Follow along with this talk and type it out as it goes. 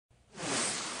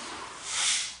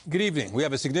Good evening. We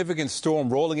have a significant storm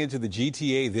rolling into the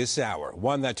GTA this hour,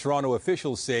 one that Toronto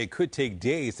officials say could take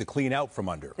days to clean out from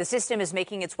under. The system is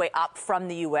making its way up from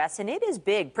the U.S., and it is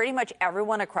big. Pretty much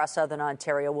everyone across southern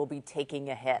Ontario will be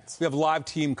taking a hit. We have live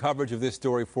team coverage of this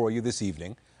story for you this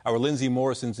evening. Our Lindsay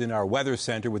Morrison's in our weather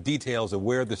center with details of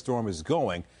where the storm is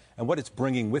going and what it's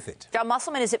bringing with it. John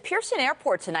Musselman is at Pearson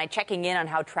Airport tonight, checking in on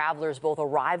how travelers both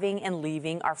arriving and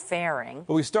leaving are faring.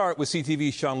 But we start with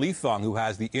CTV's Sean Leathong, who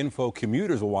has the info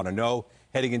commuters will want to know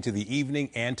heading into the evening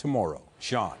and tomorrow.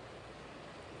 Sean.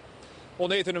 Well,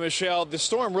 Nathan and Michelle, the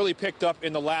storm really picked up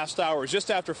in the last hours,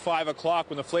 just after 5 o'clock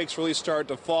when the flakes really started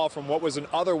to fall from what was an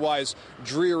otherwise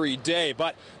dreary day.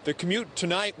 But the commute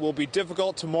tonight will be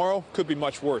difficult. Tomorrow could be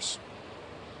much worse.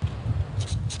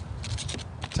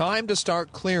 Time to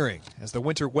start clearing as the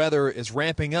winter weather is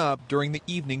ramping up during the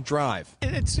evening drive.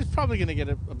 It's probably going to get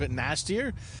a bit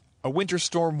nastier. A winter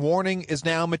storm warning is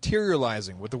now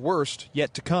materializing, with the worst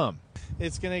yet to come.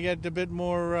 It's going to get a bit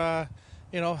more,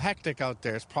 hectic out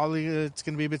there. It's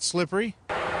going to be a bit slippery.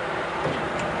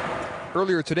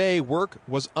 Earlier today, work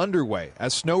was underway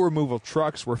as snow removal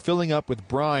trucks were filling up with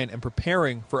brine and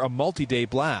preparing for a multi-day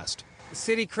blast.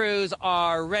 City crews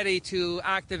are ready to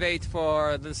activate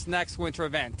for this next winter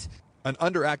event. An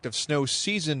underactive snow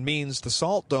season means the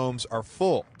salt domes are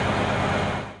full.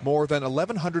 More than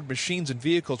 1,100 machines and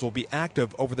vehicles will be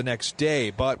active over the next day,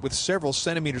 but with several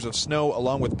centimeters of snow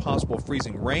along with possible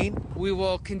freezing rain. We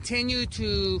will continue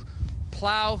to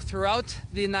plow throughout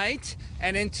the night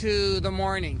and into the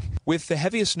morning. With the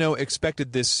heaviest snow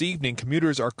expected this evening,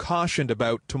 commuters are cautioned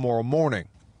about tomorrow morning.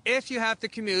 If you have to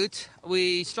commute,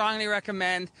 we strongly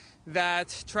recommend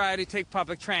that try to take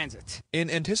public transit. In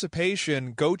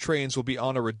anticipation, GO trains will be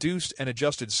on a reduced and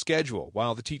adjusted schedule.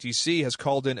 While the TTC has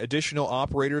called in additional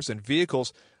operators and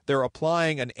vehicles, they're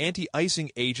applying an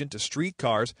anti-icing agent to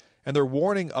streetcars, and they're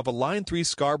warning of a Line 3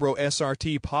 Scarborough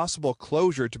SRT possible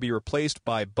closure to be replaced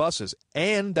by buses,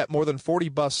 and that more than 40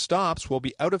 bus stops will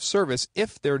be out of service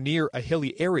if they're near a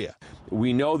hilly area.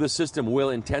 We know the system will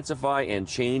intensify and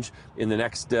change in the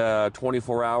next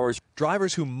 24 hours.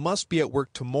 Drivers who must be at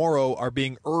work tomorrow are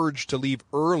being urged to leave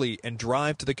early and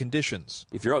drive to the conditions.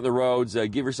 If you're out on the roads,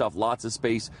 give yourself lots of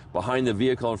space behind the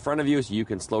vehicle in front of you so you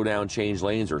can slow down, change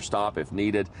lanes, or stop if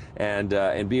needed,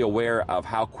 and be aware of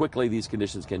how quickly these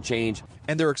conditions can change.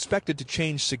 And they're expected to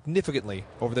change significantly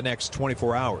over the next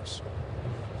 24 hours.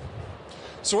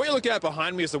 So what you're looking at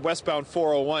behind me is the westbound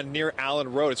 401 near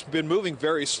Allen Road. It's been moving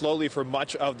very slowly for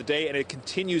much of the day, and it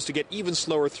continues to get even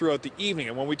slower throughout the evening.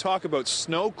 And when we talk about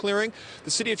snow clearing,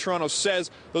 the City of Toronto says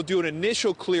they'll do an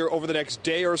initial clear over the next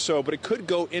day or so, but it could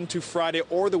go into Friday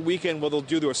or the weekend where they'll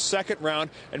do a second round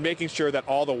and making sure that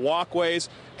all the walkways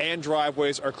and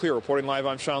driveways are clear. Reporting live,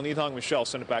 I'm Sean Leathong. Michelle,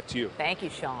 send it back to you. Thank you,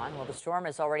 Sean. Well, the storm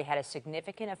has already had a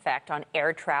significant effect on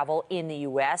air travel in the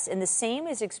U.S., and the same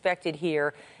is expected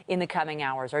here in the coming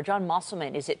hours. Our John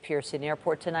Musselman is at Pearson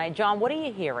Airport tonight. John, what are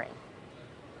you hearing?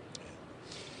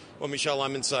 Well, Michelle,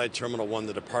 I'm inside Terminal 1,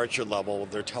 the departure level.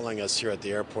 They're telling us here at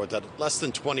the airport that less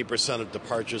than 20% of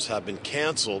departures have been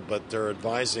canceled, but they're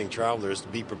advising travelers to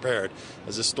be prepared.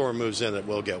 As the storm moves in, it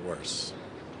will get worse.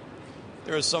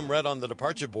 There is some red on the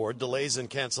departure board, delays and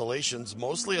cancellations,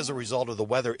 mostly as a result of the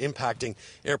weather impacting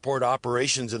airport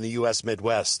operations in the U.S.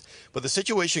 Midwest. But the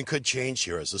situation could change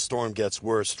here as the storm gets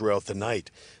worse throughout the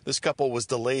night. This couple was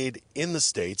delayed in the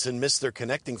States and missed their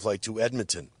connecting flight to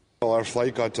Edmonton. Well, our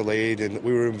flight got delayed, and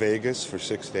we were in Vegas for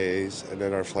 6 days, and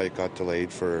then our flight got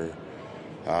delayed for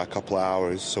a couple of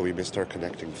hours, so we missed our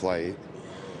connecting flight.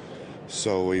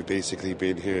 So we've basically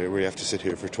been here, we have to sit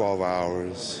here for 12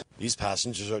 hours. These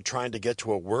passengers are trying to get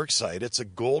to a work site. It's a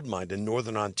gold mine in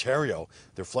northern Ontario.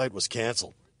 Their flight was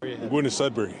canceled. We're going to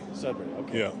Sudbury. Sudbury,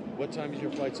 okay. Yeah. What time is your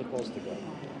flight supposed to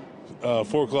go?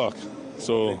 4 o'clock.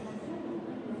 So,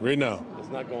 right now. It's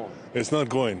not going. It's not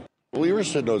going. We were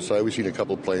sitting outside. We've seen a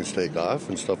couple of planes take off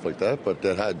and stuff like that, but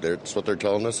that's what they're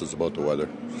telling us is about the weather.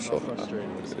 So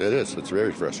frustrating. It is. It's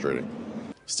very frustrating.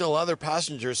 Still, other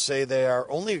passengers say they are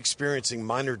only experiencing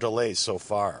minor delays so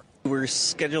far. We're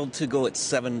scheduled to go at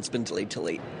 7. It's been delayed till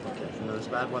 8. Okay. And there's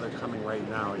bad weather coming right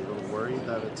now. Are you a little worried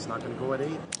that it's not going to go at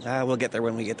 8? We'll get there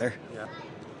when we get there. Yeah.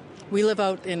 We live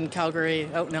out in Calgary,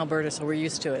 out in Alberta, so we're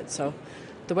used to it. So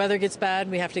the weather gets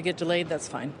bad, we have to get delayed, that's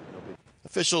fine.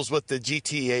 Officials with the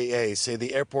GTAA say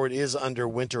the airport is under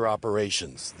winter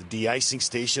operations. The de-icing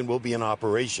station will be in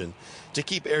operation to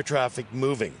keep air traffic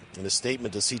moving. In a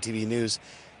statement to CTV News,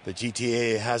 The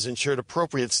GTA has ensured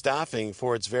appropriate staffing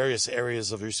for its various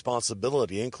areas of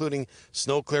responsibility, including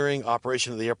snow clearing,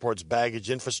 operation of the airport's baggage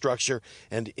infrastructure,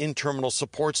 and in-terminal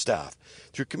support staff.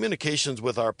 Through communications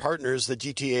with our partners, the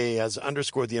GTA has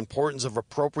underscored the importance of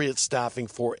appropriate staffing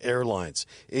for airlines,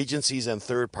 agencies, and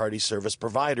third-party service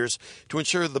providers to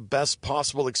ensure the best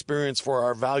possible experience for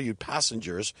our valued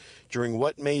passengers during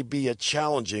what may be a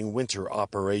challenging winter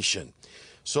operation.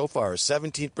 So far,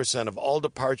 17% of all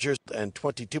departures and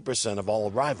 22% of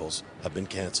all arrivals have been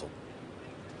canceled.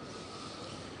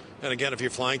 And again, if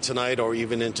you're flying tonight or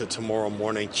even into tomorrow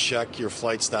morning, check your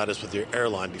flight status with your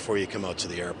airline before you come out to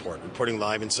the airport. Reporting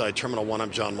live inside Terminal 1, I'm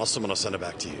John Musselman. I'll send it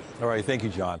back to you. All right, thank you,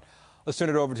 John. Let's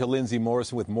turn it over to Lindsay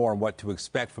Morrison with more on what to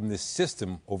expect from this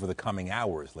system over the coming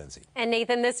hours. Lindsay. And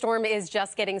Nathan, this storm is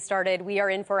just getting started. We are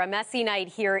in for a messy night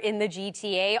here in the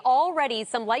GTA. Already,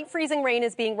 some light freezing rain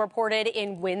is being reported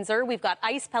in Windsor. We've got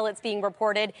ice pellets being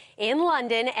reported in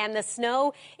London, and the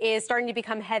snow is starting to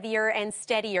become heavier and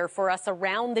steadier for us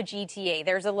around the GTA.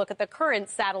 There's a look at the current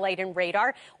satellite and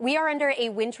radar. We are under a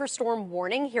winter storm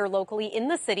warning here locally in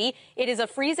the city. It is a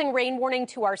freezing rain warning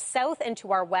to our south and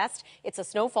to our west. It's a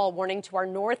snowfall warning to our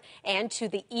north and to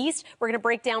the east. We're going to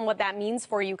break down what that means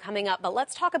for you coming up. But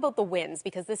let's talk about the winds,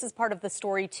 because this is part of the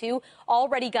story, too.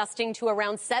 Already gusting to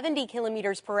around 70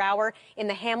 kilometers per hour in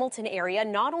the Hamilton area.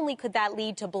 Not only could that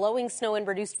lead to blowing snow and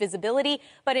reduced visibility,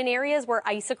 but in areas where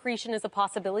ice accretion is a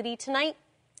possibility tonight,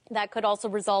 that could also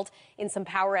result in some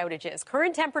power outages.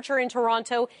 Current temperature in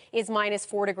Toronto is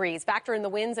 -4 degrees. Factor in the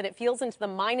winds and it feels into the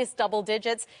minus double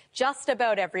digits just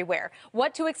about everywhere.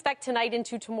 What to expect tonight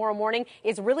into tomorrow morning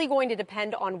is really going to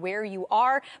depend on where you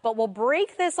are, but we'll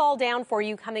break this all down for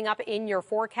you coming up in your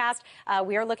forecast.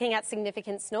 We are looking at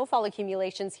significant snowfall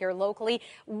accumulations here locally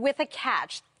with a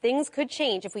catch. Things could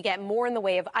change if we get more in the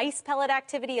way of ice pellet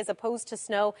activity as opposed to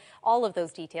snow. All of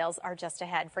those details are just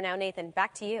ahead. For now, Nathan,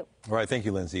 back to you. All right, thank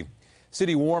you, Lindsay.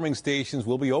 City warming stations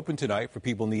will be open tonight for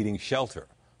people needing shelter.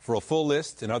 For a full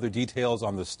list and other details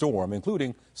on the storm,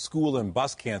 including school and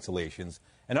bus cancellations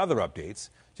and other updates,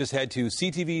 just head to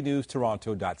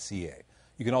ctvnewstoronto.ca.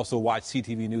 You can also watch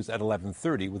CTV News at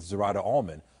 11:30 with Zarada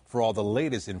Allman for all the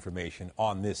latest information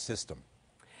on this system.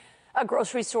 A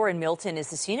grocery store in Milton is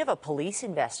the scene of a police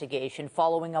investigation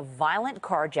following a violent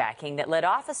carjacking that led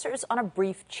officers on a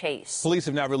brief chase. Police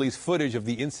have now released footage of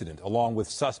the incident along with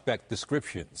suspect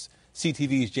descriptions.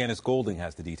 CTV's Janice Golding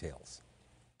has the details.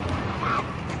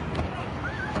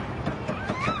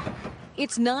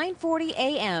 It's 9:40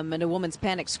 a.m. and a woman's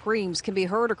panicked screams can be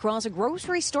heard across a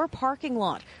grocery store parking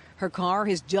lot. Her car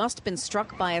has just been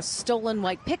struck by a stolen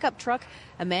white pickup truck,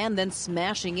 a man then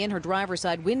smashing in her driver's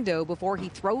side window before he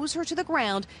throws her to the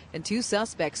ground, and two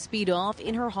suspects speed off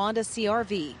in her Honda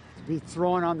CR-V. To be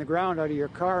thrown on the ground out of your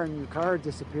car and your car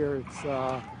disappear,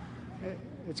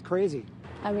 it's crazy.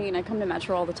 I mean, I come to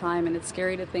Metro all the time, and it's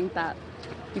scary to think that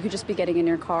you could just be getting in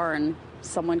your car and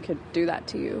someone could do that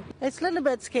to you. It's a little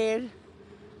bit scared,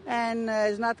 and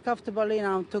it's not comfortable,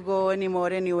 to go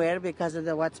anywhere because of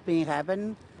what's being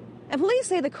happened. And police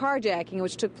say the carjacking,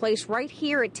 which took place right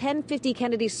here at 1050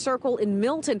 Kennedy Circle in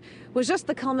Milton, was just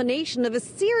the culmination of a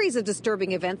series of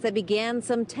disturbing events that began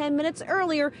some 10 minutes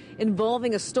earlier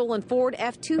involving a stolen Ford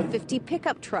F-250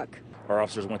 pickup truck. Our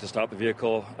officers went to stop the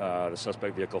vehicle. The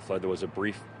suspect vehicle fled. There was a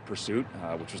brief pursuit,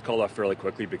 which was called off fairly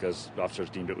quickly because officers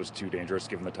deemed it was too dangerous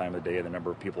given the time of the day and the number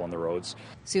of people on the roads.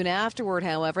 Soon afterward,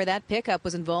 however, that pickup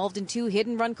was involved in two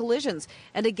hit-and-run collisions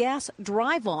and a gas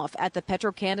drive-off at the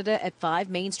Petro-Canada at 5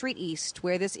 Main Street East,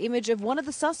 where this image of one of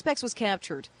the suspects was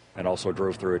captured. And also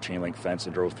drove through a chain-link fence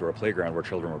and drove through a playground where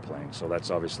children were playing. So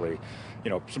that's obviously,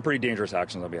 some pretty dangerous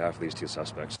actions on behalf of these two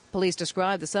suspects. Police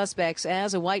describe the suspects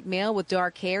as a white male with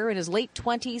dark hair in his late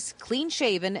 20s,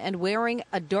 clean-shaven, and wearing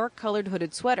a dark-colored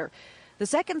hooded sweater. The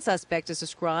second suspect is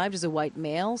described as a white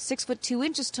male, 6 foot 2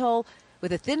 inches tall,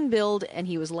 with a thin build, and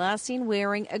he was last seen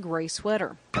wearing a gray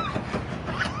sweater.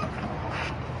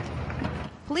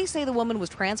 Police say the woman was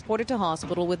transported to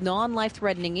hospital with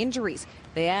non-life-threatening injuries.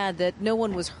 They add that no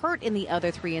one was hurt in the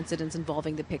other 3 incidents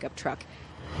involving the pickup truck.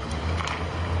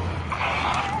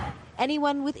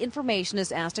 Anyone with information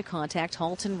is asked to contact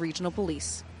Halton Regional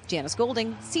Police. Janice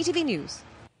Golding, CTV News.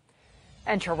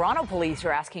 And Toronto police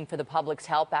are asking for the public's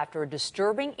help after a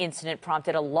disturbing incident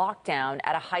prompted a lockdown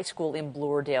at a high school in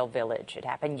Bloordale Village. It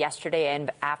happened yesterday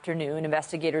afternoon.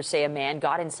 Investigators say a man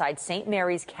got inside St.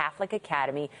 Mary's Catholic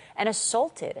Academy and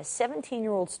assaulted a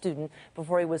 17-year-old student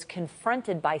before he was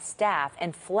confronted by staff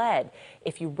and fled.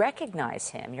 If you recognize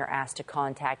him, you're asked to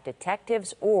contact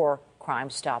detectives or Crime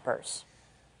Stoppers.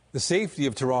 The safety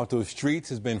of Toronto's streets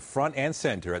has been front and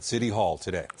center at City Hall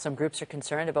today. Some groups are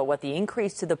concerned about what the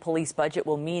increase to the police budget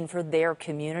will mean for their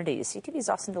communities. CTV's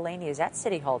Austin Delaney is at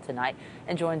City Hall tonight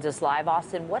and joins us live.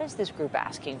 Austin, what is this group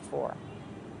asking for?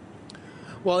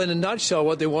 Well, in a nutshell,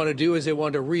 what they want to do is they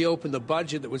want to reopen the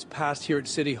budget that was passed here at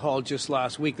City Hall just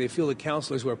last week. They feel the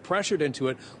councillors were pressured into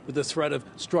it with the threat of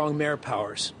strong mayor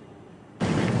powers.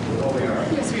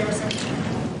 Yes, we are, sir.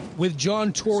 With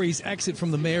John Tory's exit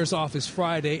from the mayor's office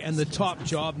Friday and the top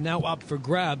job now up for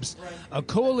grabs, a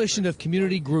coalition of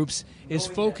community groups is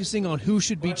focusing on who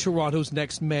should be Toronto's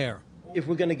next mayor. If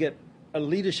we're going to get a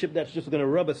leadership that's just going to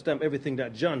rubber stamp everything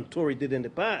that John Tory did in the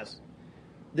past,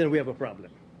 then we have a problem.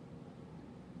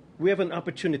 We have an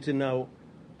opportunity now,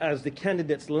 as the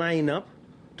candidates line up,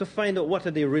 to find out what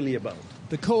are they really about.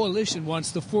 The coalition wants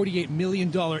the $48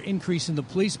 million increase in the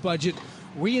police budget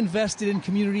reinvested in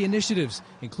community initiatives,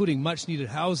 including much-needed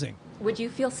housing. Would you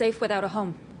feel safe without a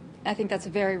home? I think that's a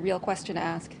very real question to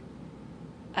ask.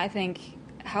 I think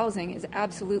housing is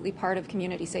absolutely part of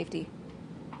community safety.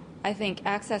 I think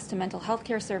access to mental health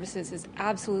care services is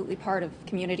absolutely part of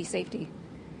community safety,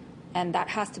 and that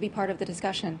has to be part of the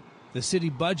discussion. The city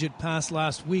budget passed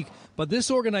last week, but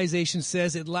this organization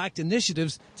says it lacked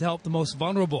initiatives to help the most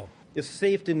vulnerable. The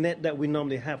safety net that we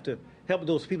normally have to help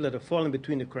those people that are falling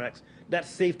between the cracks, that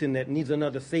safety net needs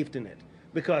another safety net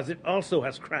because it also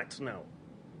has cracks now.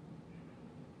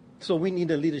 So we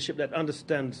need a leadership that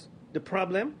understands the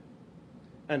problem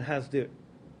and has the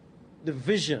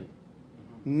vision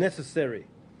necessary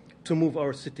to move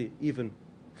our city even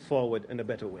forward in a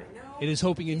better way. It is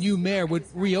hoping a new mayor would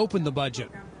reopen the budget.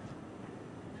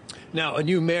 Now, a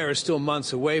new mayor is still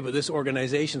months away, but this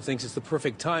organization thinks it's the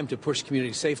perfect time to push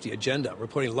community safety agenda.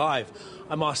 Reporting live,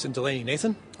 I'm Austin Delaney.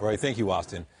 Nathan? All right, thank you,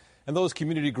 Austin. And those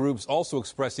community groups also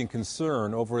expressing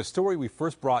concern over a story we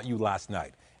first brought you last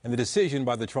night and the decision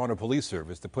by the Toronto Police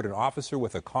Service to put an officer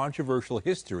with a controversial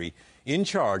history in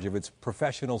charge of its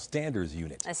professional standards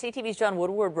unit. As CTV's John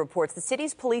Woodward reports, the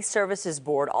city's police services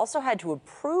board also had to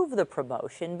approve the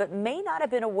promotion, but may not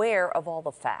have been aware of all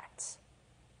the facts.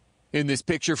 In this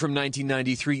picture from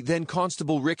 1993, then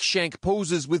Constable Rick Shank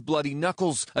poses with bloody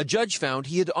knuckles. A judge found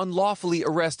he had unlawfully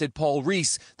arrested Paul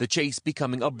Reese, the chase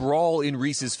becoming a brawl in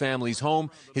Reese's family's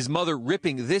home, his mother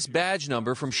ripping this badge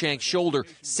number from Shank's shoulder,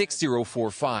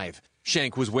 6045.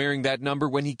 Shank was wearing that number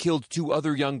when he killed two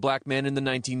other young black men in the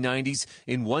 1990s.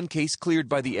 In one case cleared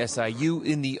by the SIU,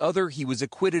 in the other he was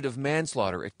acquitted of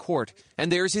manslaughter at court.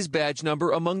 And there's his badge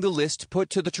number among the list put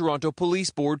to the Toronto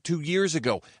Police Board 2 years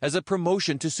ago as a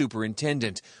promotion to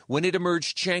superintendent. When it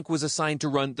emerged Shank was assigned to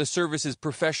run the service's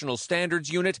professional standards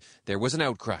unit, there was an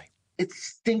outcry. It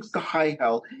stinks to high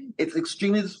hell. It's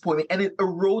extremely disappointing, and it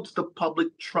erodes the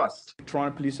public trust.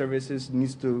 Toronto Police Services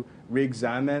needs to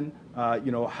re-examine,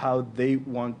 how they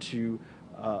want to,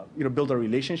 build a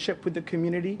relationship with the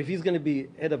community. If he's going to be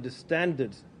head of the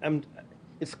standards,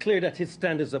 it's clear that his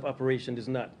standards of operation is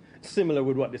not similar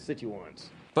with what the city wants.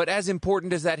 But as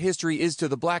important as that history is to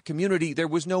the black community, there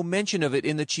was no mention of it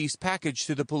in the chief's package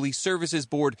to the Police Services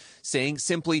Board, saying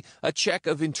simply a check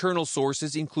of internal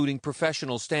sources, including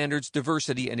professional standards,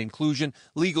 diversity and inclusion,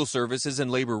 legal services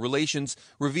and labor relations,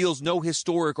 reveals no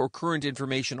historic or current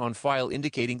information on file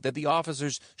indicating that the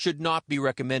officers should not be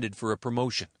recommended for a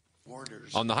promotion.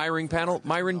 On the hiring panel,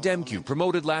 Myron Demkew,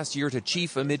 promoted last year to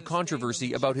chief amid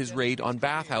controversy about his raid on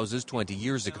bathhouses 20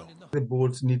 years ago. The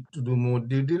boards need to do more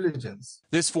due diligence.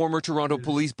 This former Toronto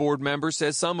Police Board member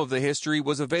says some of the history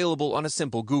was available on a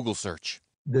simple Google search.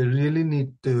 They really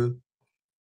need to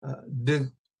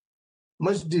dig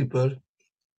much deeper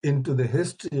into the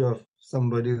history of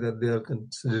somebody that they are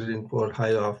considering for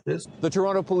high office. The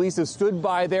Toronto Police have stood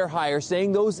by their hire,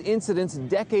 saying those incidents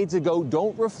decades ago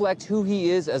don't reflect who he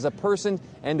is as a person,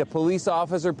 and a police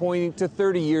officer pointing to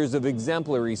 30 years of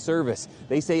exemplary service.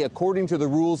 They say, according to the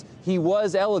rules, he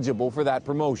was eligible for that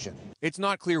promotion. It's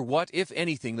not clear what, if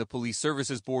anything, the Police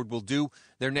Services Board will do.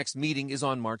 Their next meeting is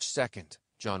on March 2nd.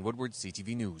 John Woodward,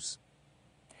 CTV News.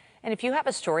 And if you have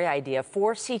a story idea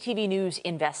for CTV News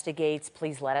Investigates,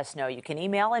 please let us know. You can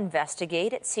email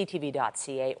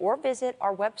investigate@ctv.ca or visit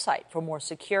our website for more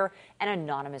secure and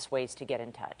anonymous ways to get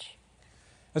in touch.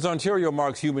 As Ontario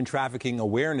marks Human Trafficking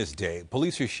Awareness Day,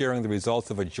 police are sharing the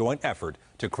results of a joint effort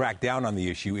to crack down on the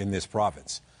issue in this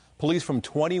province. Police from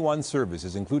 21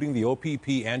 services, including the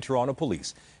OPP and Toronto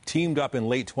Police, teamed up in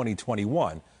late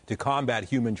 2021 to combat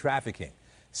human trafficking.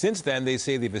 Since then, they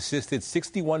say they've assisted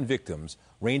 61 victims,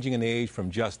 ranging in age from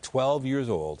just 12 years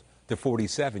old to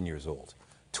 47 years old.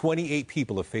 28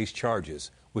 people have faced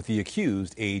charges, with the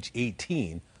accused aged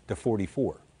 18 to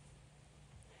 44.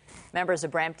 Members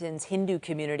of Brampton's Hindu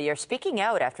community are speaking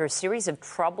out after a series of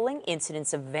troubling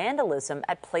incidents of vandalism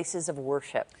at places of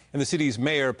worship. And the city's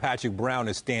mayor, Patrick Brown,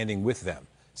 is standing with them.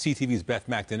 CTV's Beth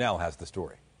McDonnell has the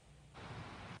story.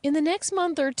 In the next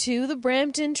month or two, the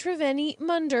Brampton Triveni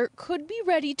Mandir could be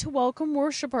ready to welcome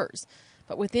worshippers.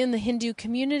 But within the Hindu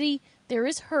community, there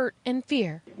is hurt and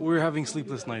fear. We're having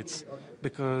sleepless nights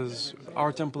because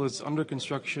our temple is under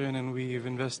construction and we've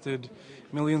invested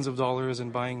millions of dollars in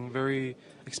buying very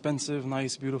expensive,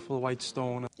 nice, beautiful white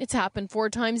stone. It's happened 4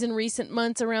 times in recent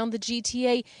months around the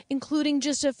GTA, including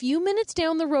just a few minutes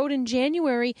down the road in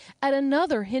January at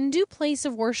another Hindu place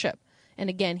of worship, and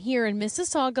again here in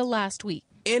Mississauga last week.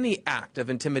 Any act of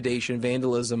intimidation,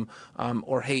 vandalism,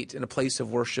 or hate in a place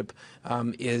of worship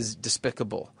is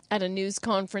despicable. At a news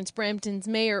conference, Brampton's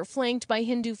mayor, flanked by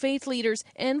Hindu faith leaders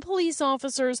and police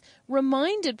officers,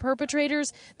 reminded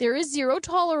perpetrators there is zero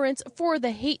tolerance for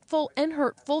the hateful and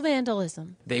hurtful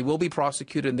vandalism. They will be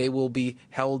prosecuted and they will be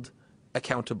held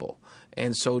accountable.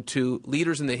 And so to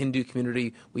leaders in the Hindu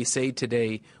community, we say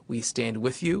today, we stand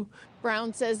with you.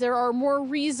 Brown says there are more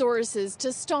resources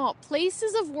to stop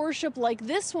places of worship like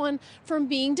this one from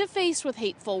being defaced with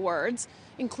hateful words,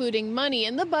 including money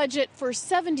in the budget for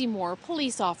 70 more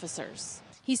police officers.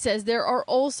 He says there are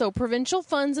also provincial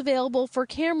funds available for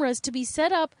cameras to be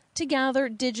set up to gather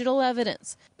digital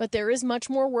evidence. But there is much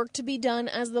more work to be done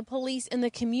as the police and the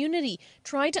community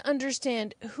try to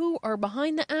understand who are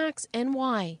behind the acts and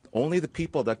why. Only the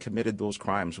people that committed those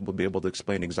crimes will be able to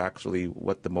explain exactly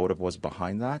what the motive was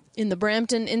behind that. In the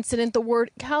Brampton incident, the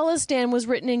word Khalistan was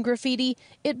written in graffiti.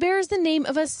 It bears the name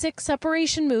of a Sikh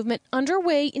separation movement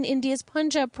underway in India's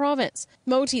Punjab province.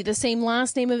 Modi, the same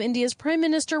last name of India's prime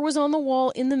minister, was on the wall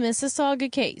in the Mississauga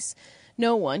case.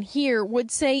 No one here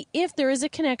would say if there is a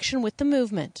connection with the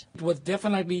movement. It was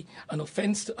definitely an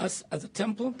offense to us as a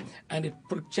temple, and it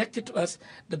projected to us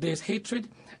that there's hatred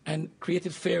and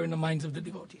created fear in the minds of the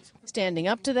devotees. Standing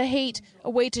up to the hate,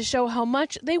 a way to show how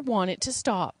much they want it to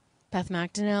stop. Beth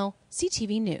McDonnell,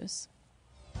 CTV News.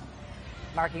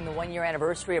 Marking the one-year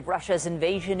anniversary of Russia's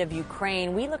invasion of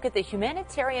Ukraine, we look at the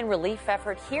humanitarian relief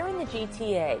effort here in the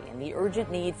GTA and the urgent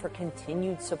need for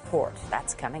continued support.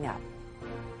 That's coming up.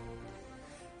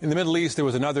 In the Middle East, there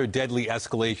was another deadly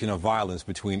escalation of violence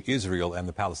between Israel and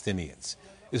the Palestinians.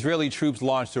 Israeli troops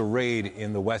launched a raid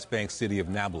in the West Bank city of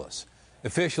Nablus.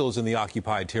 Officials in the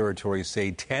occupied territory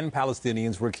say 10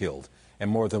 Palestinians were killed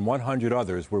and more than 100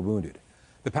 others were wounded.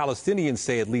 The Palestinians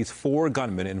say at least 4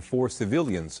 gunmen and 4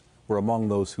 civilians were among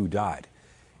those who died.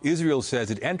 Israel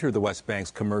says it entered the West Bank's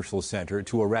commercial center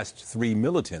to arrest 3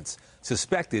 militants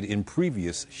suspected in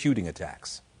previous shooting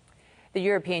attacks. The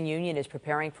European Union is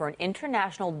preparing for an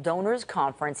international donors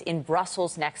conference in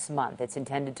Brussels next month. It's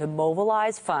intended to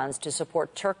mobilize funds to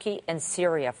support Turkey and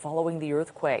Syria following the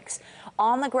earthquakes.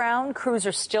 On the ground, crews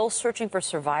are still searching for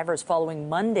survivors following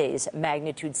Monday's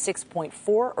magnitude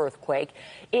 6.4 earthquake.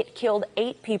 It killed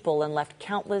 8 people and left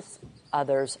countless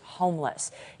others homeless.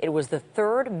 It was the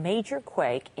 3rd major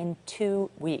quake in 2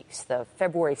 weeks. The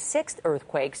February 6th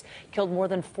earthquakes killed more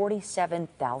than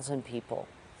 47,000 people.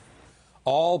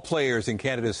 All players in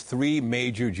Canada's 3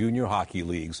 major junior hockey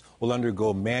leagues will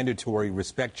undergo mandatory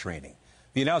respect training.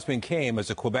 The announcement came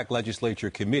as a Quebec legislature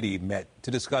committee met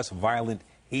to discuss violent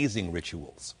hazing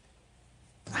rituals.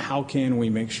 How can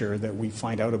we make sure that we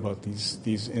find out about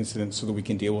these incidents so that we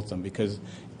can deal with them? Because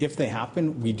if they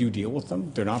happen, we do deal with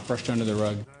them. They're not brushed under the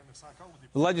rug.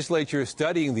 The legislature is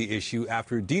studying the issue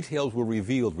after details were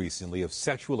revealed recently of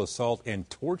sexual assault and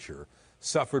torture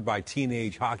suffered by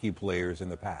teenage hockey players in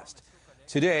the past.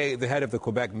 Today, the head of the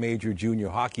Quebec Major Junior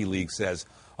Hockey League says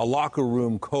a locker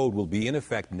room code will be in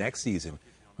effect next season,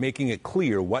 making it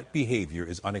clear what behavior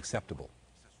is unacceptable.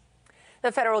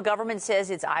 The federal government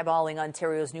says it's eyeballing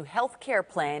Ontario's new health care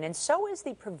plan, and so is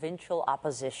the provincial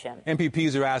opposition.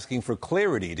 MPPs are asking for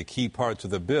clarity to key parts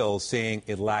of the bill, saying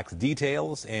it lacks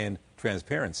details and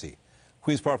transparency.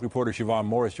 Queen's Park reporter Siobhan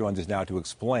Morris joins us now to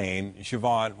explain.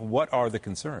 Siobhan, what are the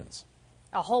concerns?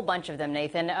 A whole bunch of them,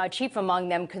 Nathan. Chief among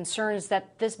them concerns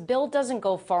that this bill doesn't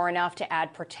go far enough to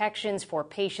add protections for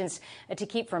patients to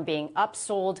keep from being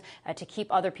upsold, to keep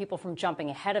other people from jumping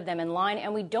ahead of them in line.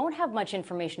 And we don't have much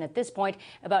information at this point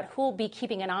about who will be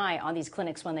keeping an eye on these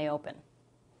clinics when they open.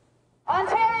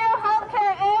 Ontario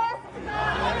healthcare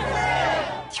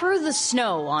is... Through the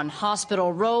snow on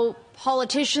Hospital Row,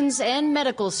 politicians and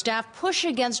medical staff push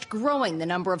against growing the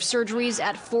number of surgeries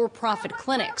at for-profit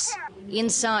clinics.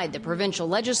 Inside the provincial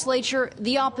legislature,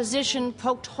 the opposition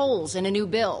poked holes in a new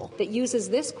bill that uses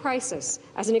this crisis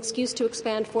as an excuse to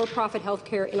expand for-profit health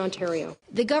care in Ontario.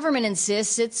 The government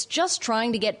insists it's just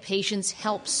trying to get patients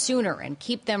help sooner and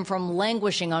keep them from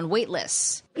languishing on wait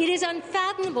lists. It is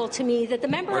unfathomable to me that the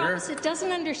member opposite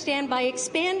doesn't understand by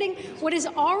expanding what is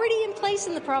already in place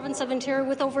in the province of Ontario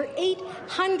with over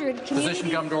 800 community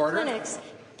clinics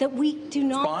that we do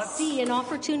not see an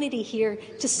opportunity here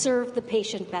to serve the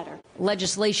patient better.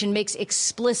 Legislation makes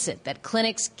explicit that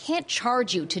clinics can't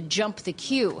charge you to jump the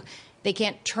queue. They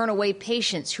can't turn away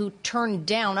patients who turn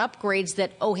down upgrades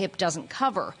that OHIP doesn't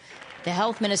cover. The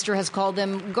health minister has called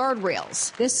them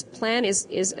guardrails. This plan is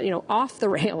off the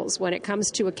rails when it comes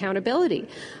to accountability.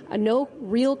 No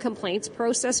real complaints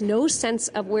process, no sense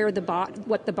of where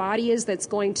what the body is that's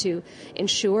going to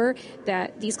ensure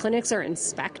that these clinics are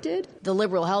inspected. The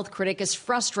Liberal health critic is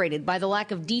frustrated by the lack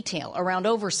of detail around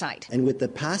oversight. And with the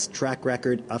past track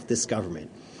record of this government,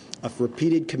 of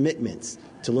repeated commitments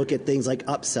to look at things like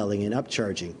upselling and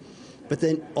upcharging, but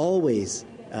then always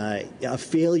a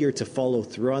failure to follow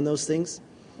through on those things,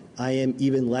 I am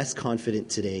even less confident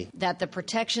today that the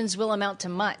protections will amount to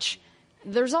much.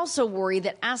 There's also worry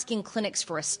that asking clinics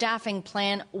for a staffing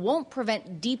plan won't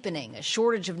prevent deepening a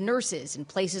shortage of nurses in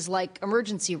places like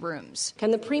emergency rooms. Can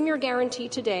the Premier guarantee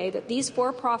today that these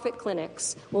for-profit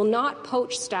clinics will not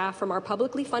poach staff from our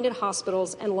publicly funded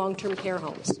hospitals and long-term care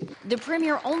homes? The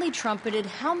Premier only trumpeted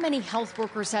how many health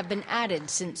workers have been added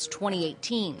since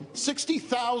 2018.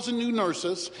 60,000 new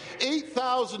nurses,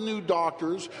 8,000 new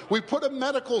doctors. We put a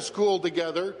medical school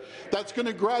together that's going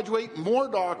to graduate more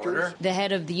doctors. The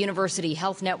head of the University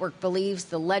Health Network believes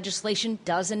the legislation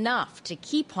does enough to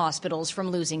keep hospitals from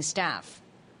losing staff.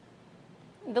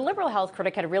 The Liberal health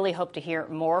critic had really hoped to hear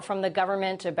more from the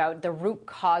government about the root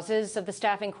causes of the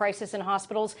staffing crisis in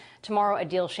hospitals. Tomorrow,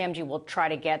 Adil Shamji will try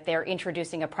to get there,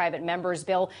 introducing a private member's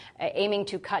bill aiming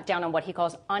to cut down on what he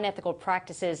calls unethical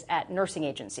practices at nursing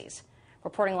agencies.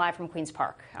 Reporting live from Queen's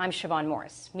Park, I'm Siobhan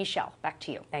Morris. Michelle, back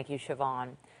to you. Thank you,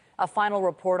 Siobhan. A final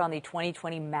report on the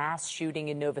 2020 mass shooting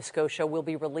in Nova Scotia will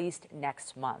be released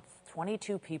next month.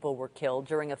 22 people were killed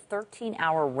during a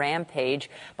 13-hour rampage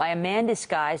by a man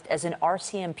disguised as an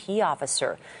RCMP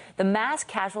officer. The Mass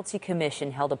Casualty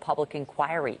Commission held a public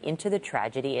inquiry into the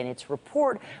tragedy, and its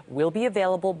report will be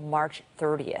available March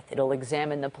 30th. It'll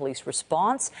examine the police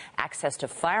response, access to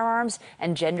firearms,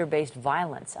 and gender-based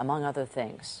violence, among other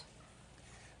things.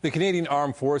 The Canadian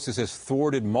Armed Forces has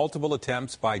thwarted multiple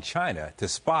attempts by China to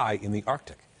spy in the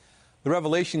Arctic. The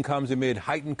revelation comes amid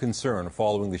heightened concern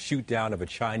following the shoot-down of a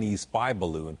Chinese spy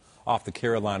balloon off the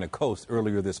Carolina coast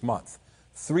earlier this month.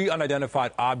 3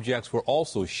 unidentified objects were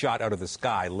also shot out of the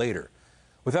sky later.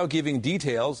 Without giving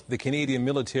details, the Canadian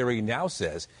military now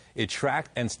says it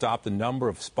tracked and stopped a number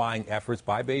of spying efforts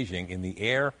by Beijing in the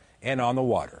air and on the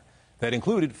water. That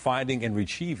included finding and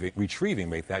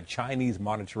retrieving that Chinese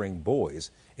monitoring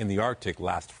buoys in the Arctic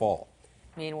last fall.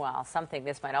 Meanwhile, some think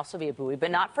this might also be a buoy,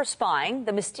 but not for spying.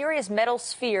 The mysterious metal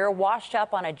sphere washed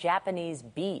up on a Japanese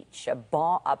beach.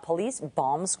 A police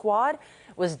bomb squad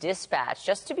was dispatched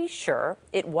just to be sure.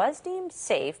 It was deemed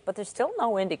safe, but there's still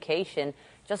no indication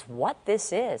just what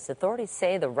this is. Authorities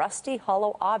say the rusty,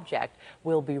 hollow object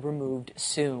will be removed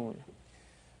soon.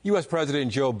 U.S.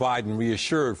 President Joe Biden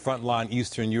reassured frontline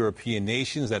Eastern European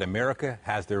nations that America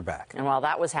has their back. And while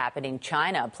that was happening,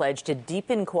 China pledged to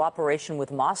deepen cooperation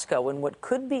with Moscow in what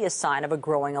could be a sign of a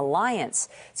growing alliance.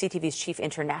 CTV's chief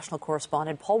international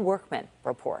correspondent Paul Workman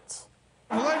reports.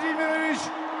 Vladimir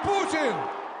Putin.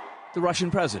 The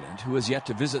Russian president, who has yet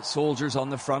to visit soldiers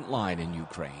on the front line in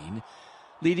Ukraine,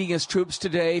 leading his troops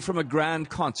today from a grand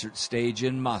concert stage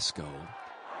in Moscow.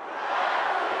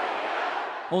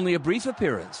 Only a brief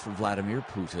appearance for Vladimir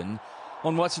Putin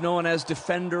on what's known as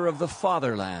Defender of the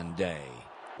Fatherland Day.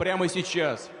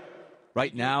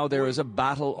 Right now, there is a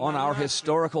battle on our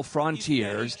historical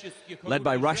frontiers, led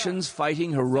by Russians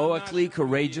fighting heroically,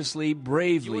 courageously,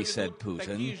 bravely, said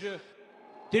Putin,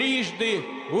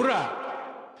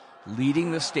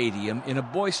 leading the stadium in a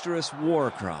boisterous war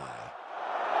cry.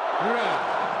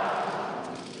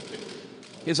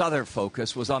 His other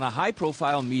focus was on a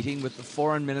high-profile meeting with the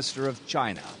foreign minister of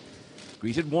China,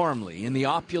 greeted warmly in the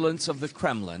opulence of the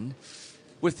Kremlin,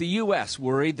 with the U.S.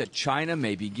 worried that China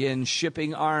may begin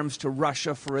shipping arms to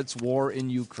Russia for its war in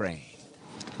Ukraine.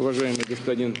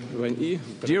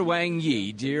 Dear Wang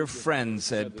Yi, dear friend,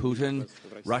 said Putin,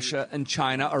 Russia and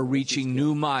China are reaching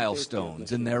new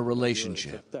milestones in their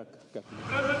relationship.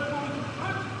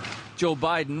 Joe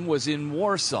Biden was in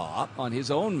Warsaw on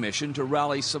his own mission to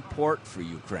rally support for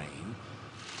Ukraine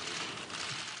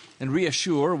and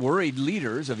reassure worried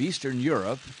leaders of Eastern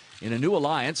Europe in a new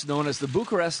alliance known as the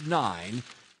Bucharest Nine,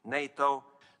 NATO,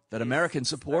 that American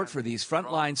support for these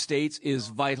frontline states is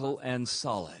vital and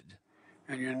solid.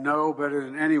 And you know better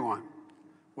than anyone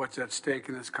what's at stake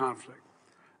in this conflict,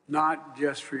 not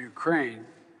just for Ukraine,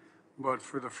 but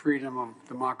for the freedom of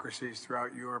democracies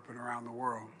throughout Europe and around the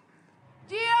world.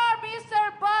 Dear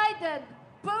Mr. Biden,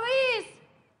 please!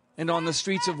 And on the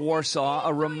streets of Warsaw,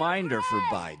 a reminder for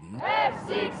Biden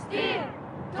F-16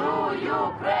 to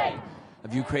Ukraine!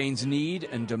 of Ukraine's need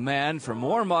and demand for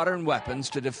more modern weapons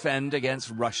to defend against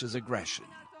Russia's aggression.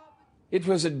 It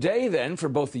was a day then for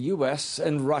both the U.S.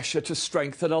 and Russia to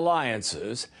strengthen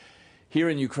alliances. Here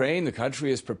in Ukraine, the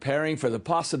country is preparing for the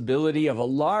possibility of a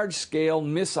large-scale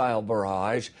missile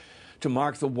barrage to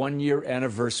mark the one-year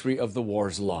anniversary of the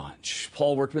war's launch.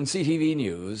 Paul Workman, CTV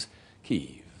News,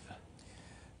 Kyiv.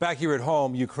 Back here at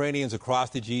home, Ukrainians across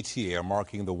the GTA are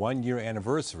marking the one-year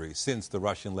anniversary since the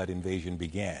Russian-led invasion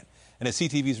began. And as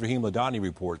CTV's Rahim Ladani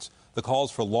reports, the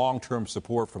calls for long-term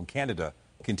support from Canada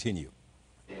continue.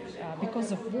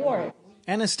 Because of war.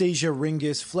 Anastasia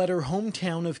Ringis fled her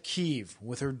hometown of Kyiv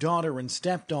with her daughter and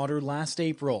stepdaughter last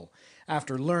April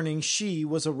after learning she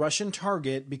was a Russian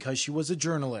target because she was a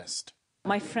journalist.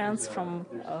 My friends from,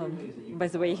 by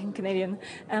the way, Canadian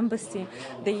embassy,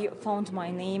 they found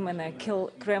my name in a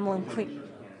Kremlin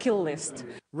kill list.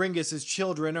 Ringis's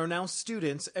children are now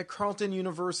students at Carleton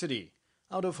University,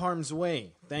 out of harm's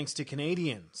way, thanks to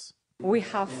Canadians. We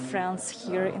have friends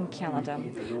here in Canada,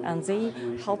 and they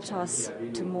helped us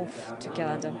to move to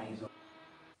Canada.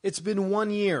 It's been 1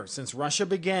 year since Russia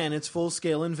began its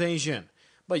full-scale invasion,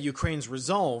 but Ukraine's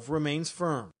resolve remains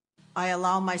firm. I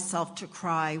allow myself to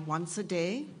cry once a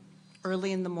day,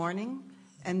 early in the morning,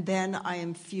 and then I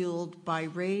am fueled by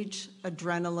rage,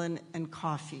 adrenaline, and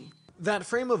coffee. That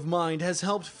frame of mind has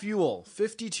helped fuel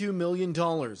 $52 million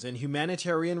in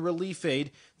humanitarian relief aid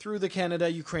through the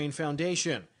Canada-Ukraine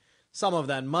Foundation. Some of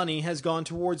that money has gone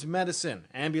towards medicine,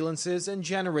 ambulances, and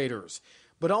generators,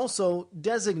 but also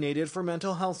designated for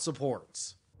mental health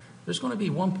supports. There's going to be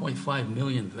 1.5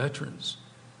 million veterans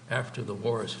after the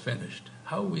war is finished.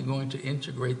 How are we going to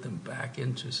integrate them back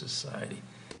into society?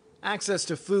 Access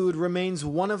to food remains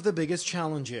one of the biggest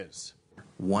challenges.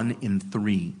 1 in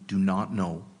 3 do not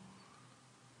know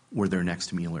where their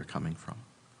next meal are coming from.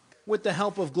 With the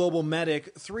help of Global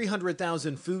Medic,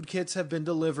 300,000 food kits have been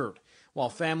delivered, while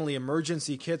family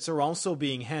emergency kits are also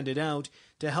being handed out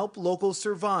to help locals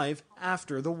survive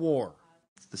after the war.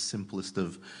 It's the simplest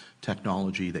of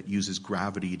technology that uses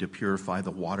gravity to purify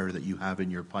the water that you have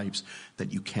in your pipes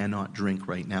that you cannot drink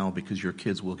right now because your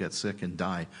kids will get sick and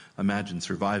die. Imagine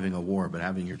surviving a war but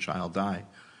having your child die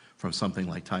from something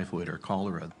like typhoid or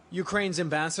cholera. Ukraine's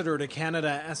ambassador to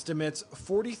Canada estimates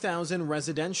 40,000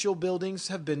 residential buildings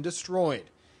have been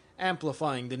destroyed,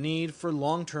 amplifying the need for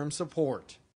long-term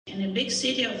support. In a big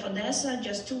city of Odessa,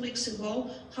 just 2 weeks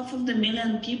ago,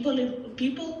 500,000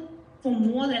 people for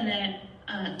more than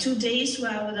 2 days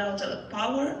were without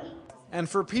power. And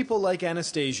for people like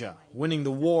Anastasia, winning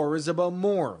the war is about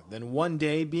more than one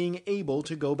day being able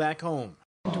to go back home.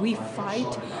 We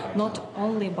fight not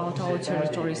only about our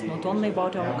territories, not only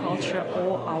about our culture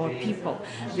or our people.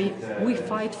 We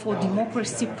fight for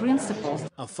democracy principles.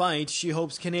 A fight she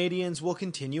hopes Canadians will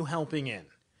continue helping in.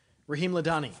 Rahim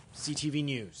Ladani, CTV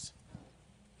News.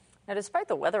 Now, despite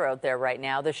the weather out there right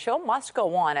now, the show must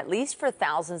go on, at least for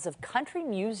thousands of country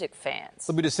music fans.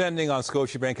 He'll be descending on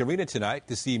Scotiabank Arena tonight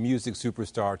to see music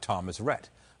superstar Thomas Rhett.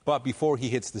 But before he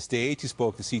hits the stage, he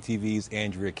spoke to CTV's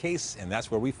Andrea Case, and that's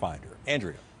where we find her.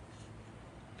 Andrea.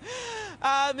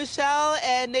 Michelle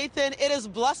and Nathan, it is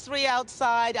blustery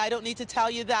outside. I don't need to tell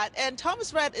you that. And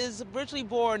Thomas Rhett is originally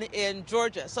born in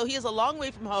Georgia, so he is a long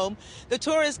way from home. The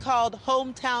tour is called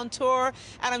Hometown Tour,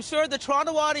 and I'm sure the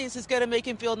Toronto audience is going to make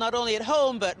him feel not only at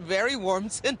home, but very warm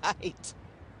tonight.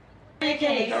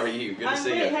 How are you? Good to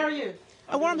see you. How are you?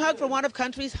 A warm hug for one of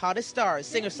country's hottest stars.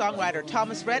 Singer-songwriter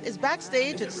Thomas Rhett is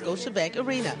backstage at Scotiabank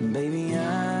Arena. Baby,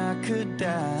 I could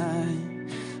die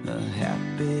a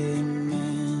happy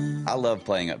man. I love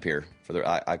playing up here.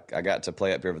 I got to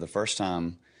play up here for the first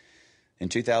time in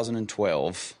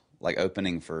 2012, like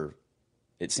opening for,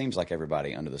 it seems like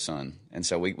everybody under the sun. And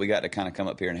so we got to kind of come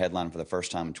up here and headline for the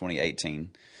first time in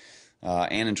 2018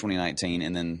 and in 2019.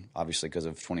 And then obviously because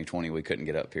of 2020, we couldn't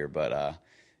get up here. But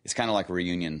it's kind of like a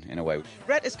reunion in a way.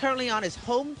 Rhett is currently on his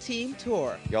home team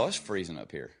tour. Y'all, it's freezing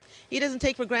up here. He doesn't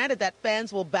take for granted that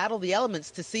fans will battle the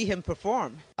elements to see him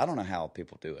perform. I don't know how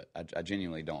people do it. I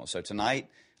genuinely don't. So tonight,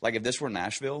 like if this were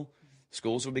Nashville,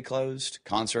 schools would be closed,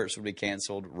 concerts would be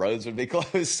canceled, roads would be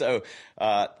closed. So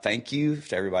thank you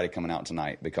to everybody coming out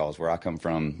tonight, because where I come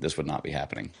from, this would not be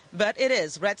happening. But it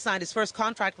is. Rhett signed his first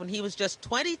contract when he was just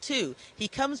 22. He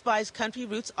comes by his country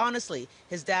roots honestly.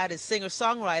 His dad is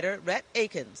singer-songwriter Rhett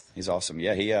Akins. He's awesome.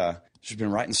 Yeah, he just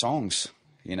been writing songs,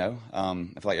 you know. I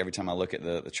feel like every time I look at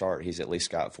the chart, he's at least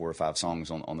got 4 or 5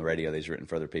 songs on the radio that he's written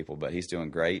for other people. But he's doing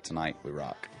great. Tonight, we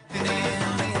rock.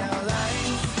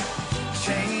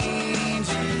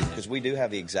 Because we do have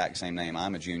the exact same name.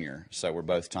 I'm a junior, so we're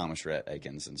both Thomas Rhett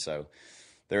Akins. And so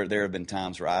there have been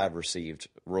times where I've received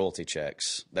royalty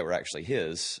checks that were actually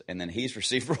his, and then he's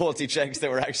received royalty checks that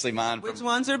were actually mine. Which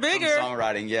ones are bigger? From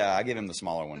songwriting, yeah. I give him the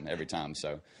smaller one every time.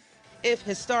 So if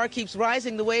his star keeps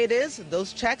rising the way it is,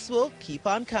 those checks will keep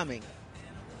on coming.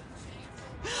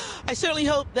 I certainly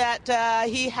hope that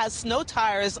he has snow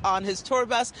tires on his tour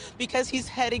bus, because he's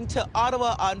heading to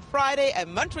Ottawa on Friday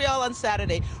and Montreal on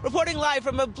Saturday. Reporting live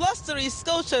from a blustery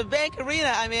Scotiabank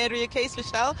Arena, I'm Andrea Case.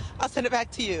 Michelle, I'll send it back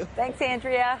to you. Thanks,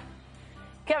 Andrea.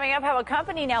 Coming up, how a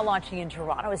company now launching in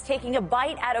Toronto is taking a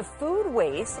bite out of food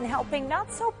waste and helping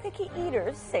not-so-picky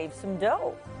eaters save some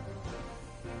dough.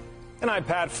 And I'm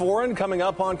Pat Foran. Coming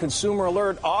up on Consumer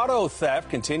Alert, auto theft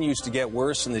continues to get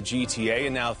worse in the GTA,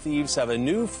 and now thieves have a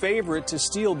new favorite to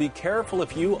steal. Be careful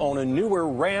if you own a newer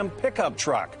Ram pickup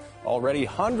truck. Already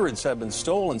hundreds have been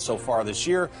stolen so far this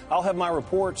year. I'll have my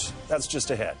report. That's just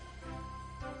ahead.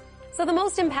 So the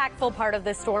most impactful part of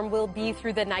this storm will be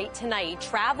through the night tonight.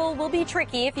 Travel will be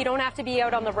tricky if you don't have to be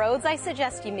out on the roads. I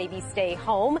suggest you maybe stay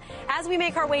home. As we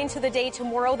make our way into the day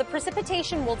tomorrow, the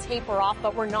precipitation will taper off,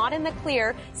 but we're not in the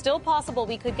clear. Still possible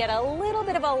we could get a little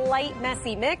bit of a light,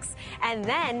 messy mix, and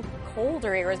then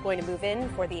colder air is going to move in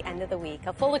for the end of the week.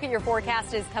 A full look at your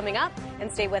forecast is coming up, and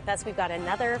stay with us. We've got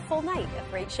another full night of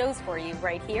great shows for you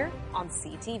right here on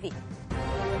CTV.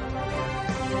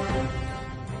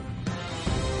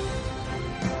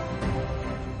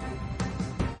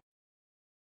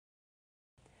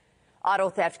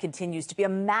 Auto theft continues to be a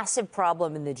massive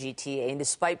problem in the GTA, and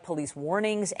despite police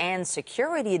warnings and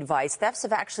security advice, thefts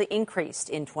have actually increased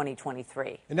in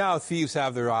 2023. And now thieves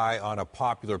have their eye on a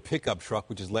popular pickup truck,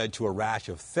 which has led to a rash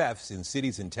of thefts in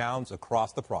cities and towns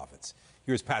across the province.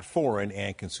 Here's Pat Foran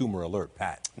and Consumer Alert.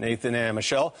 Pat. Nathan and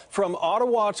Michelle. From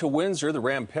Ottawa to Windsor, the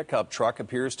Ram pickup truck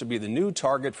appears to be the new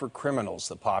target for criminals.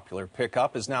 The popular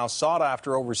pickup is now sought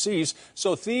after overseas,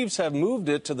 so thieves have moved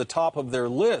it to the top of their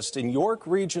list. In York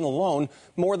Region alone,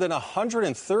 more than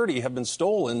 130 have been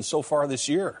stolen so far this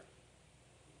year.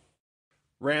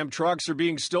 Ram trucks are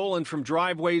being stolen from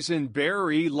driveways in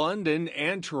Barrie, London,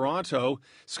 and Toronto.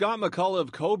 Scott McCullough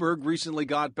of Coburg recently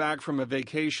got back from a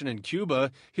vacation in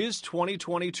Cuba. His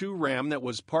 2022 Ram that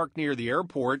was parked near the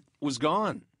airport was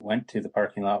gone. Went to the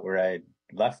parking lot where I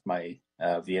left my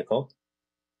vehicle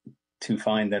to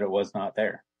find that it was not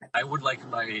there. I would like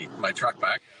my truck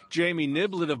back. Jamie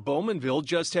Niblett of Bowmanville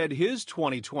just had his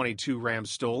 2022 Ram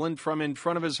stolen from in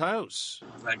front of his house.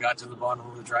 I got to the bottom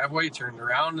of the driveway, turned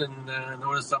around, and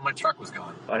noticed that my truck was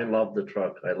gone. I love the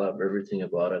truck. I love everything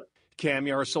about it.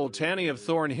 Kamyar Soltani of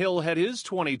Thornhill had his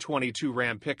 2022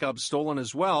 Ram pickup stolen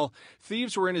as well.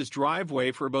 Thieves were in his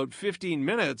driveway for about 15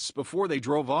 minutes before they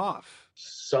drove off.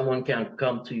 Someone can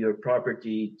come to your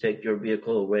property, take your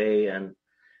vehicle away, and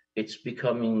it's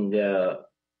becoming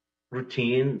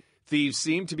routine. Thieves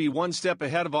seem to be one step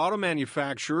ahead of auto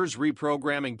manufacturers,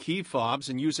 reprogramming key fobs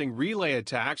and using relay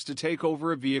attacks to take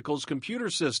over a vehicle's computer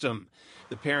system.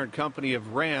 The parent company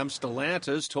of Ram,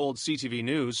 Stellantis, told CTV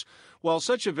News, while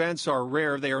such events are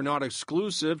rare, they are not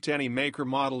exclusive to any make or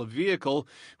model of vehicle.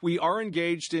 We are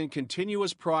engaged in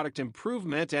continuous product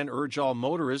improvement and urge all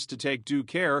motorists to take due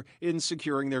care in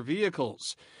securing their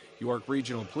vehicles. York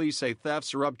Regional Police say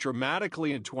thefts are up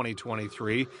dramatically in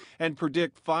 2023 and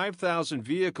predict 5,000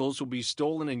 vehicles will be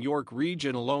stolen in York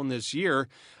Region alone this year.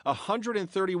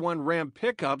 131 Ram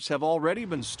pickups have already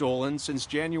been stolen since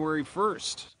January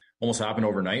 1st. Almost happened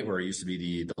overnight, where it used to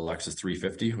be the Lexus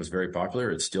 350 was very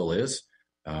popular. It still is,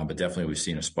 but definitely we've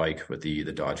seen a spike with the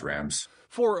Dodge Rams.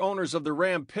 For owners of the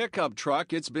Ram pickup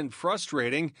truck, it's been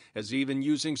frustrating, as even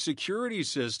using security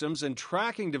systems and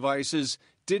tracking devices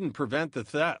didn't prevent the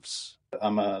thefts.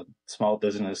 I'm a small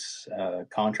business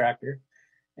contractor,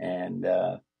 and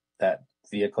that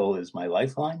vehicle is my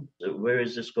lifeline. Where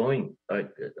is this going?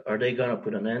 Are they going to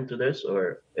put an end to this,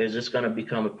 or is this going to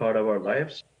become a part of our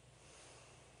lives?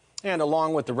 And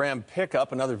along with the Ram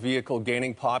pickup, another vehicle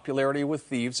gaining popularity with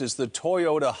thieves is the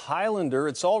Toyota Highlander.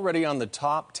 It's already on the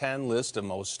top 10 list of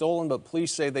most stolen, but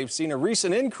police say they've seen a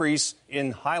recent increase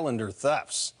in Highlander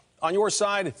thefts. On your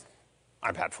side,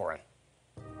 I'm Pat Foran.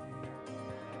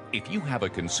 If you have a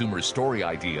consumer story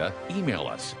idea, email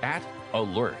us at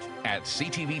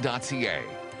alert@ctv.ca.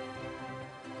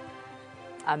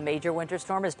 A major winter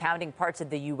storm is pounding parts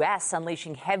of the U.S.,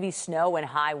 unleashing heavy snow and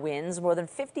high winds. More than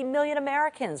 50 million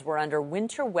Americans were under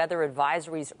winter weather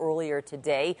advisories earlier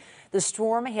today. The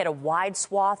storm hit a wide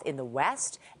swath in the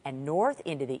west and north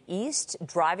into the east.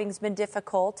 Driving's been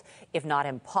difficult, if not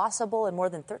impossible, and more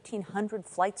than 1,300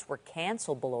 flights were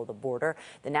canceled below the border.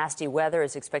 The nasty weather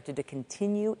is expected to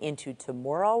continue into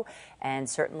tomorrow, and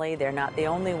certainly they're not the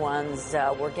only ones.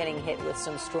 We're getting hit with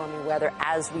some stormy weather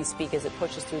as we speak as it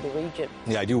pushes through the region.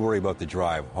 Yeah, I do worry about the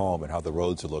drive home and how the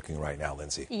roads are looking right now,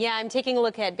 Lindsay. Yeah, I'm taking a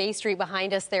look at Bay Street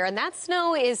behind us there, and that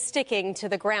snow is sticking to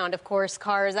the ground. Of course,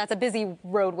 cars, that's a busy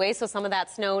roadway, so some of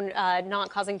that snow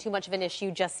not causing too much of an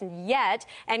issue just yet.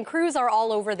 And crews are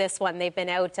all over this one. They've been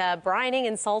out brining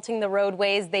and salting the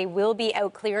roadways. They will be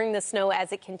out clearing the snow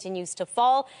as it continues to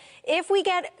fall. If we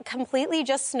get completely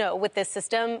just snow with this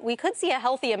system, we could see a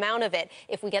healthy amount of it.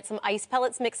 If we get some ice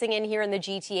pellets mixing in here in the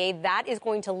GTA, that is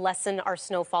going to lessen our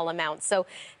snowfall amount. So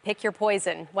pick your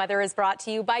poison. Weather is brought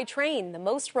to you by Trane, the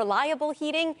most reliable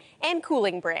heating and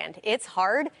cooling brand. It's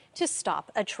hard to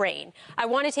stop a train. I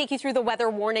want to take you through the weather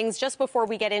warnings just before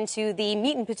we get into the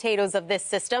meat and potatoes of this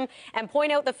system and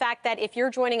point out the fact that if you're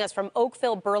joining us from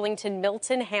Oakville, Burlington,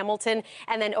 Milton, Hamilton,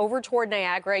 and then over toward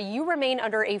Niagara, you remain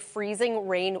under a freezing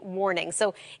rain warning.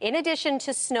 So in addition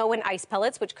to snow and ice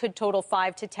pellets, which could total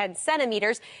 5 to 10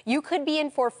 centimeters, you could be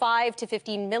in for 5 to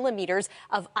 15 millimeters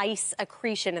of ice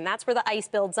accretion. And that's where the ice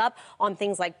builds up on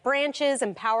things like branches,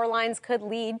 and power lines could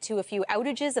lead to a few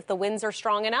outages if the winds are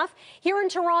strong enough. Here in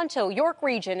Toronto, York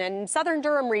region and southern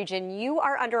Durham region, you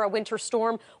are under a winter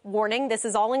storm warning. This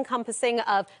is all encompassing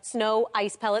of snow,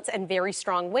 ice pellets, and very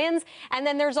strong winds. And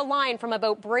then there's a line from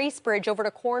about Bracebridge over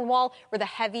to Cornwall where the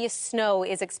heaviest snow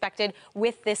is expected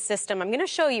with this system. I'm going to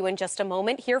show you in just a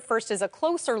moment. Here first is a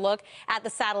closer look at the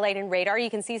satellite and radar. You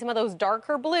can see some of those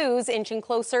darker blues inching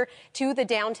closer to the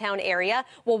downtown area.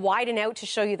 We'll widen out to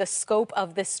show you the scope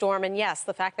of this storm. And yes,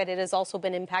 the fact that it has also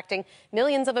been impacting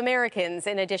millions of Americans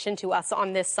in addition to us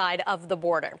on this side of the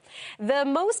border. The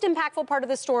most impactful part of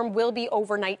the storm will be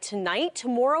overnight tonight.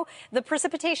 Tomorrow, the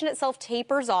precipitation itself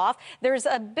tapers off. There's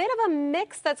a bit of a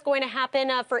mix that's going to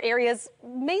happen for areas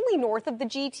mainly north of the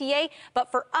GTA.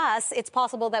 But for us, it's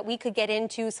possible that we could get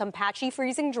into some patchy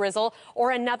freezing drizzle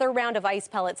or another round of ice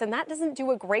pellets. And that doesn't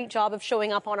do a great job of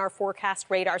showing up on our forecast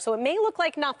radar. So it may look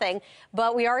like nothing,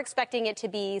 but we are expecting it to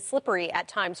be slippery at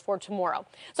times for tomorrow.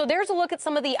 So there's a look at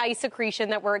some of the ice accretion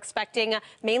that we're expecting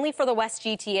mainly for the West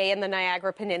GTA and the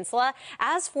Niagara Peninsula.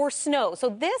 As for snow, so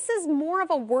this is more of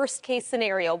a worst case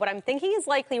scenario. What I'm thinking is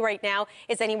likely right now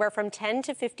is anywhere from 10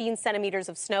 to 15 centimeters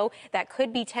of snow. That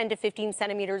could be 10 to 15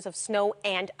 centimeters of snow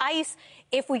and ice.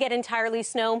 If we get entirely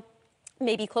snow,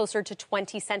 maybe closer to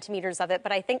 20 centimeters of it.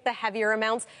 But I think the heavier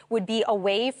amounts would be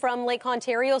away from Lake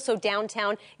Ontario. So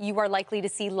downtown, you are likely to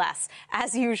see less,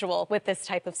 as usual, with this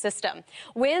type of system.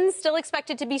 Winds still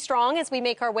expected to be strong as we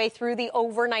make our way through the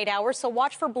overnight hours. So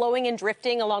watch for blowing and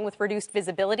drifting along with reduced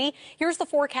visibility. Here's the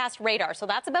forecast radar. So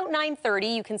that's about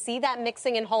 9:30. You can see that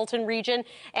mixing in Halton region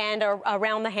and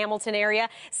around the Hamilton area.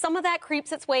 Some of that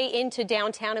creeps its way into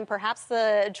downtown and perhaps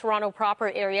the Toronto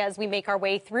proper area as we make our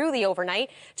way through the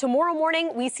overnight. Tomorrow morning,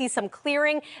 we see some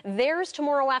clearing. There's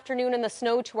tomorrow afternoon in the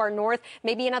snow to our north,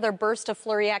 maybe another burst of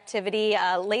flurry activity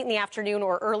late in the afternoon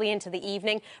or early into the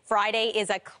evening. Friday is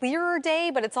a clearer day,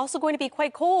 but it's also going to be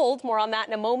quite cold. More on that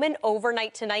in a moment.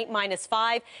 Overnight tonight,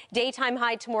 -5. Daytime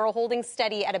high tomorrow holding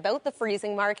steady at about the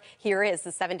freezing mark. Here is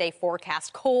the 7-day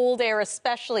forecast. Cold air,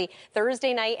 especially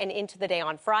Thursday night and into the day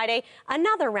on Friday.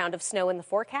 Another round of snow in the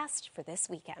forecast for this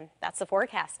weekend. That's the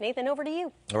forecast. Nathan, over to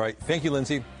you. All right. Thank you,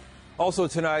 Lindsay. Also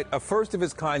tonight, a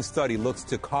first-of-its-kind study looks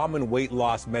to common weight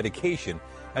loss medication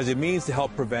as a means to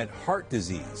help prevent heart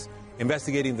disease,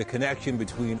 investigating the connection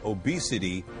between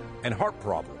obesity and heart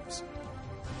problems.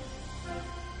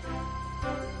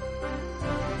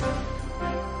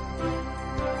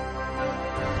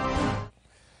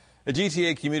 The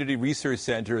GTA Community Research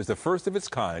Center is the first of its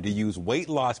kind to use weight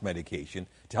loss medication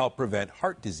to help prevent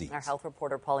heart disease. Our health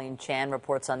reporter Pauline Chan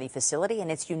reports on the facility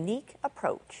and its unique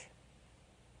approach.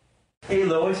 Hey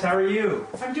Lois, how are you?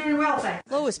 I'm doing well, thanks.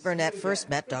 Lois Burnett first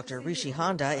met Dr. Rishi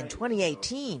Honda in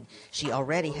 2018. She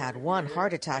already had one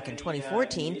heart attack in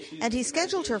 2014, and he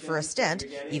scheduled her for a stent,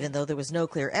 even though there was no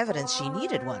clear evidence she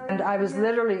needed one. And I was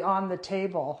literally on the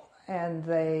table, and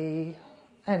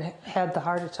had the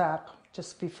heart attack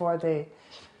just before they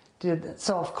did.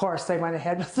 So, of course, they went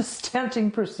ahead with the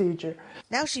stenting procedure.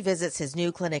 Now she visits his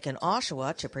new clinic in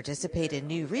Oshawa to participate in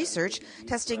new research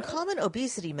testing common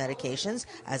obesity medications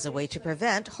as a way to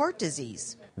prevent heart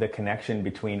disease. The connection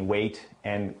between weight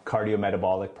and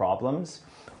cardiometabolic problems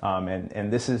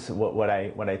And this is what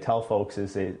I tell folks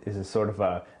is a sort of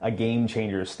a game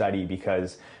changer study,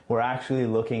 because we're actually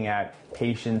looking at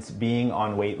patients being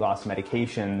on weight loss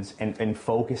medications and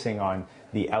focusing on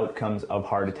the outcomes of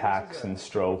heart attacks and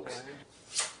strokes.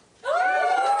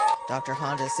 Dr.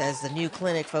 Honda says the new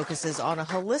clinic focuses on a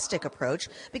holistic approach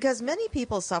because many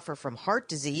people suffer from heart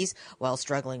disease while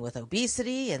struggling with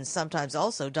obesity and sometimes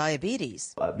also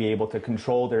diabetes. Be able to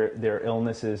control their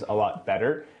illnesses a lot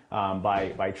better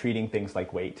by treating things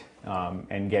like weight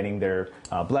and getting their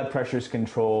blood pressures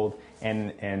controlled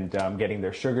and getting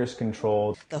their sugars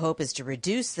controlled. The hope is to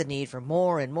reduce the need for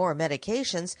more and more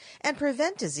medications and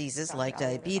prevent diseases like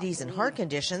diabetes and heart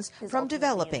conditions from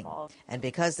developing. And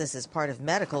because this is part of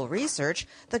medical research,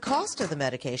 the cost of the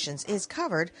medications is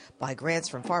covered by grants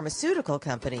from pharmaceutical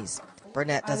companies.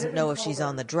 Burnett doesn't know if she's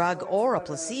on the drug or a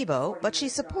placebo, but she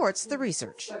supports the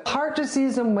research. Heart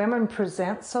disease in women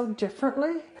presents so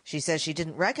differently. She says she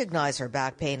didn't recognize her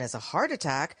back pain as a heart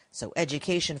attack, so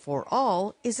education for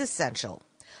all is essential.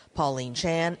 Pauline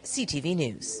Chan, CTV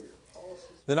News.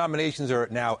 The nominations are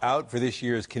now out for this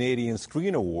year's Canadian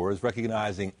Screen Awards,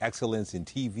 recognizing excellence in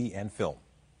TV and film.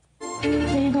 Where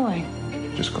are you going?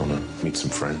 Just gonna meet some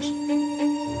friends.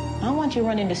 I don't want you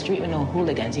running the street with no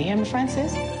hooligans. You hear me,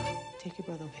 Francis? Take your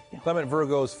brother with you. Clement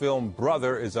Virgo's film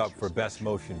Brother is up for Best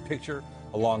Motion Picture,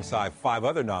 alongside 5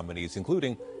 other nominees,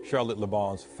 including Charlotte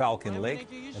Lebon's Falcon Lake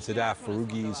and Sadaf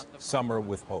Farooqi's Summer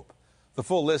with Hope. The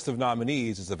full list of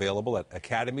nominees is available at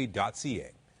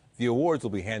academy.ca. The awards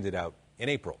will be handed out in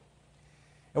April.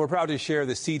 And we're proud to share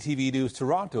that CTV News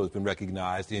Toronto has been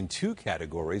recognized in 2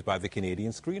 categories by the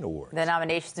Canadian Screen Awards. The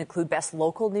nominations include Best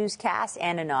Local Newscast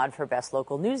and a nod for Best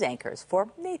Local News Anchors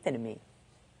for Nathan and me.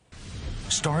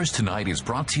 Stars Tonight is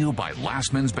brought to you by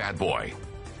Lastman's Bad Boy.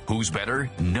 Who's better?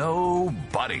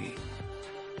 Nobody.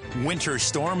 Winter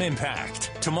storm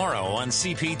impact tomorrow on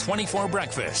CP24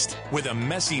 Breakfast, with a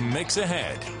messy mix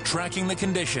ahead, tracking the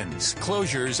conditions,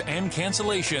 closures, and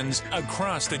cancellations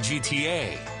across the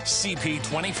GTA.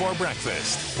 CP24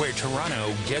 Breakfast, where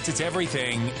Toronto gets its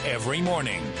everything every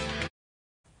morning.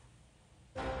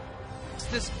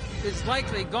 This is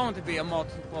likely going to be a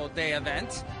multiple day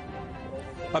event.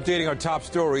 Updating our top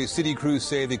stories, city crews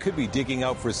say they could be digging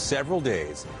out for several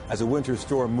days as a winter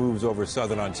storm moves over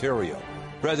southern Ontario.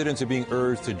 Residents are being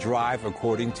urged to drive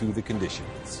according to the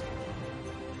conditions.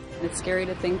 It's scary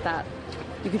to think that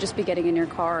you could just be getting in your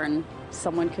car and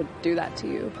someone could do that to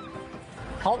you.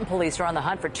 Halton police are on the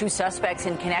hunt for 2 suspects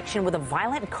in connection with a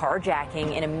violent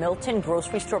carjacking in a Milton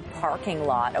grocery store parking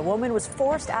lot. A woman was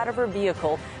forced out of her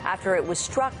vehicle after it was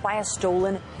struck by a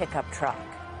stolen pickup truck.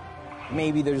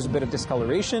 Maybe there's a bit of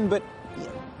discoloration, but it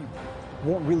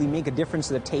won't really make a difference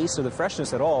to the taste or the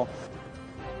freshness at all.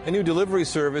 A new delivery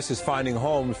service is finding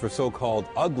homes for so-called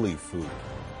ugly food.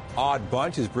 Odd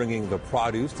Bunch is bringing the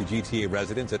produce to GTA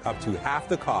residents at up to half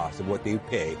the cost of what they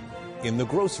pay in the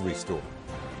grocery store.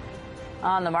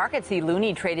 On the markets, the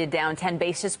loonie traded down 10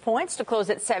 basis points to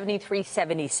close at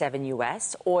 73.77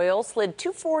 U.S. Oil slid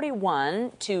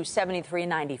 $2.41 to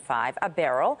 73.95 a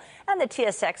barrel, and the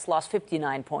TSX lost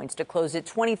 59 points to close at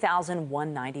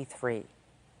 20,193.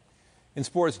 In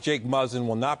sports, Jake Muzzin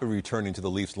will not be returning to the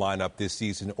Leafs lineup this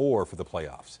season or for the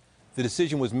playoffs. The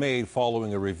decision was made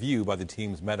following a review by the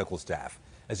team's medical staff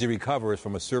as he recovers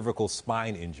from a cervical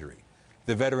spine injury.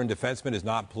 The veteran defenseman has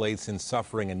not played since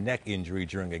suffering a neck injury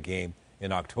during a game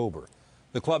in October.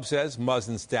 The club says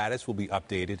Muzzin's status will be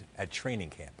updated at training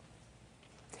camp.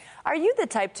 Are you the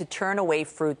type to turn away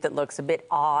fruit that looks a bit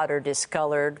odd or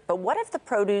discolored? But what if the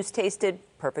produce tasted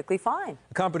perfectly fine?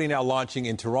 A company now launching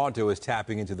in Toronto is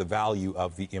tapping into the value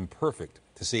of the imperfect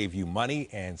to save you money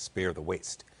and spare the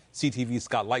waste. CTV's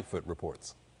Scott Lightfoot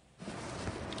reports.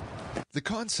 The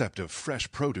concept of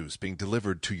fresh produce being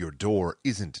delivered to your door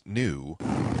isn't new.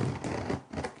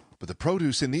 But the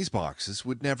produce in these boxes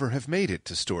would never have made it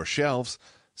to store shelves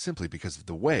simply because of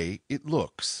the way it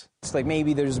looks. It's like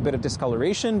maybe there's a bit of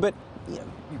discoloration, but it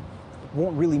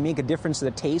won't really make a difference to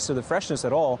the taste or the freshness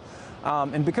at all.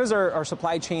 And because our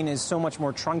supply chain is so much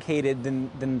more truncated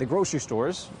than the grocery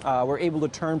stores, we're able to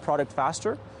turn product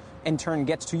faster in turn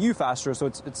gets to you faster, so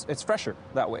it's fresher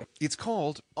that way. It's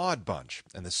called Odd Bunch,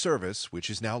 and the service, which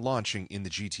is now launching in the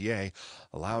GTA,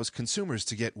 allows consumers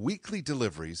to get weekly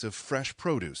deliveries of fresh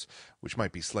produce, which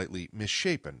might be slightly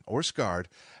misshapen or scarred,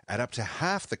 at up to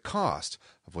half the cost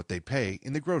of what they pay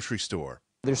in the grocery store.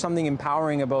 There's something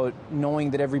empowering about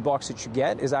knowing that every box that you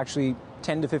get is actually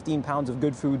 10 to 15 pounds of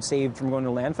good food saved from going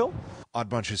to landfill. Odd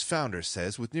Bunch's founder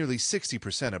says with nearly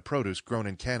 60% of produce grown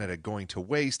in Canada going to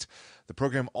waste, the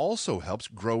program also helps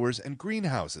growers and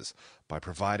greenhouses by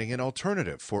providing an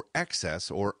alternative for excess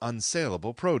or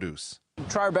unsaleable produce.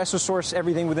 Try our best to source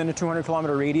everything within a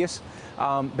 200-kilometer radius.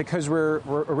 Because we're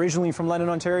originally from London,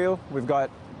 Ontario, we've got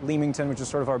Leamington, which is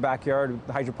sort of our backyard with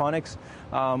hydroponics.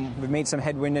 We've made some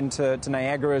headwind into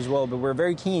Niagara as well, but we're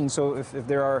very keen. So if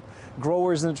there are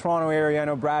growers in the Toronto area, I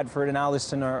know Bradford and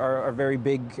Alliston are very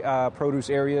big produce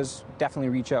areas, definitely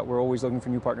reach out. We're always looking for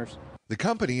new partners. The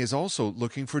company is also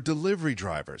looking for delivery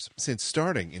drivers. Since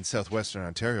starting in southwestern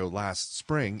Ontario last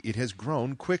spring, it has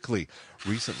grown quickly,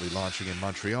 recently launching in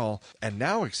Montreal and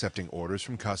now accepting orders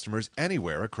from customers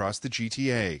anywhere across the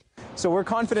GTA. So we're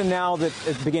confident now that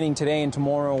beginning today and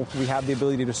tomorrow, we have the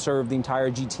ability to serve the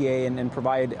entire GTA and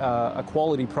provide a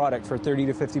quality product for 30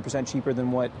 to 50% cheaper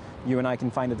than what you and I can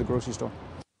find at the grocery store.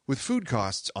 With food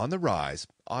costs on the rise,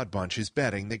 Odd Bunch is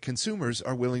betting that consumers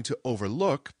are willing to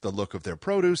overlook the look of their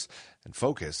produce and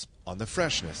focus on the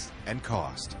freshness and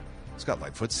cost. Scott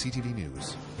Lightfoot, CTV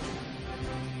News.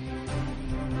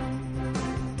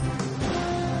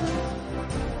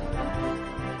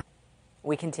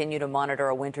 We continue to monitor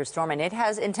a winter storm, and it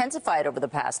has intensified over the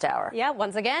past hour. Yeah,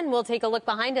 once again, we'll take a look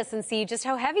behind us and see just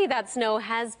how heavy that snow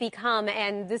has become.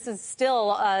 And this is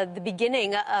still the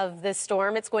beginning of this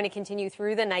storm. It's going to continue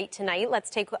through the night tonight.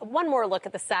 Let's take one more look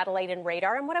at the satellite and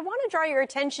radar. And what I want to draw your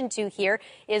attention to here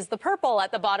is the purple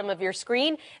at the bottom of your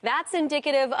screen. That's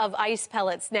indicative of ice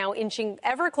pellets now inching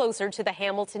ever closer to the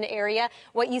Hamilton area.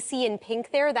 What you see in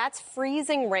pink there, that's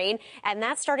freezing rain, and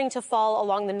that's starting to fall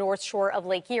along the north shore of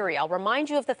Lake Erie. I'll remind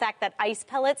you of the fact that ice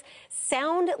pellets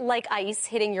sound like ice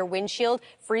hitting your windshield.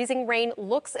 Freezing rain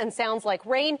looks and sounds like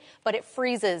rain, but it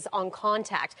freezes on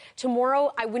contact.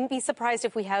 Tomorrow, I wouldn't be surprised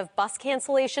if we have bus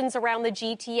cancellations around the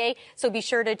GTA, so be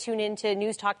sure to tune in to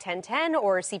News Talk 1010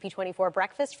 or CP24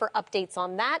 Breakfast for updates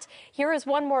on that. Here is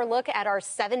one more look at our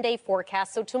 7-day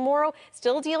forecast. So tomorrow,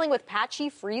 still dealing with patchy,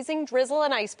 freezing drizzle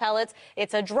and ice pellets.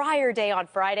 It's a drier day on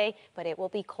Friday, but it will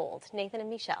be cold. Nathan and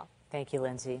Michelle. Thank you,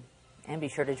 Lindsay. And be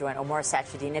sure to join Omar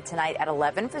Sachedina tonight at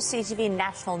 11 for CTV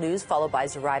National News, followed by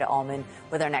Zoraida Allman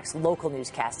with our next local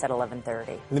newscast at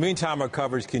 11:30. In the meantime, our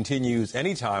coverage continues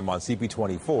anytime on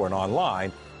CP24 and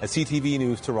online at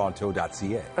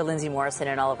ctvnewstoronto.ca. For Lindsay Morrison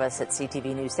and all of us at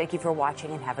CTV News, thank you for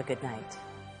watching and have a good night.